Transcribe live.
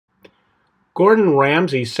Gordon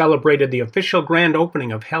Ramsay celebrated the official grand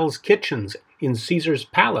opening of Hell's Kitchens in Caesar's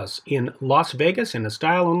Palace in Las Vegas in a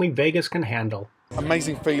style only Vegas can handle.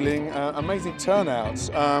 Amazing feeling, amazing turnouts,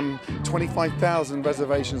 25,000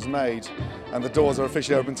 reservations made, and the doors are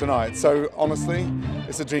officially open tonight. So honestly,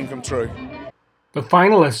 it's a dream come true. The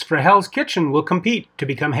finalists for Hell's Kitchen will compete to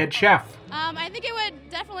become head chef. I think it would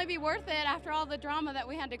definitely be worth it after all the drama that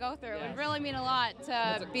we had to go through. It would really mean a lot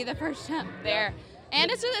to be the first chef there. And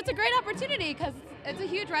it's a great opportunity because it's a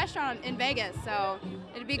huge restaurant in Vegas, so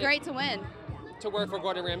it'd be great to win. To work for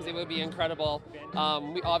Gordon Ramsay would be incredible.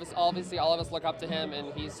 We obviously all of us look up to him,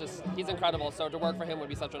 and he's incredible. So to work for him would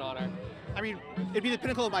be such an honor. I mean, it'd be the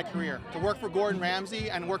pinnacle of my career to work for Gordon Ramsay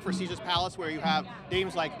and work for Caesar's Palace, where you have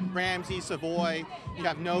names like Ramsay, Savoy, you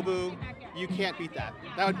have Nobu. You can't beat that.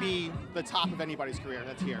 That would be the top of anybody's career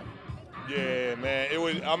that's here. Yeah, man, it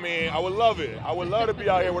would. I mean, I would love it. I would love to be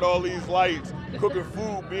out here with all these lights, cooking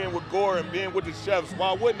food, being with Gordon, being with the chefs.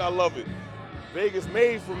 Why wouldn't I love it? Vegas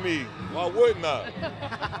made for me. Why wouldn't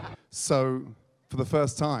I? So, for the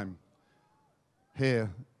first time, here,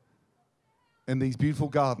 in these beautiful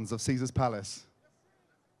gardens of Caesar's Palace,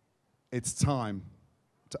 it's time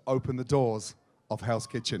to open the doors of Hell's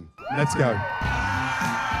Kitchen. Let's go.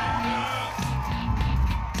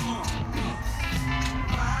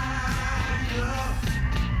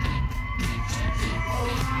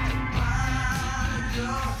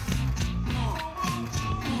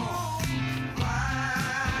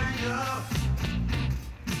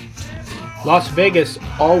 Las Vegas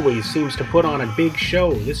always seems to put on a big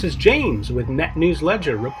show. This is James with Net News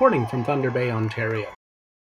Ledger reporting from Thunder Bay, Ontario.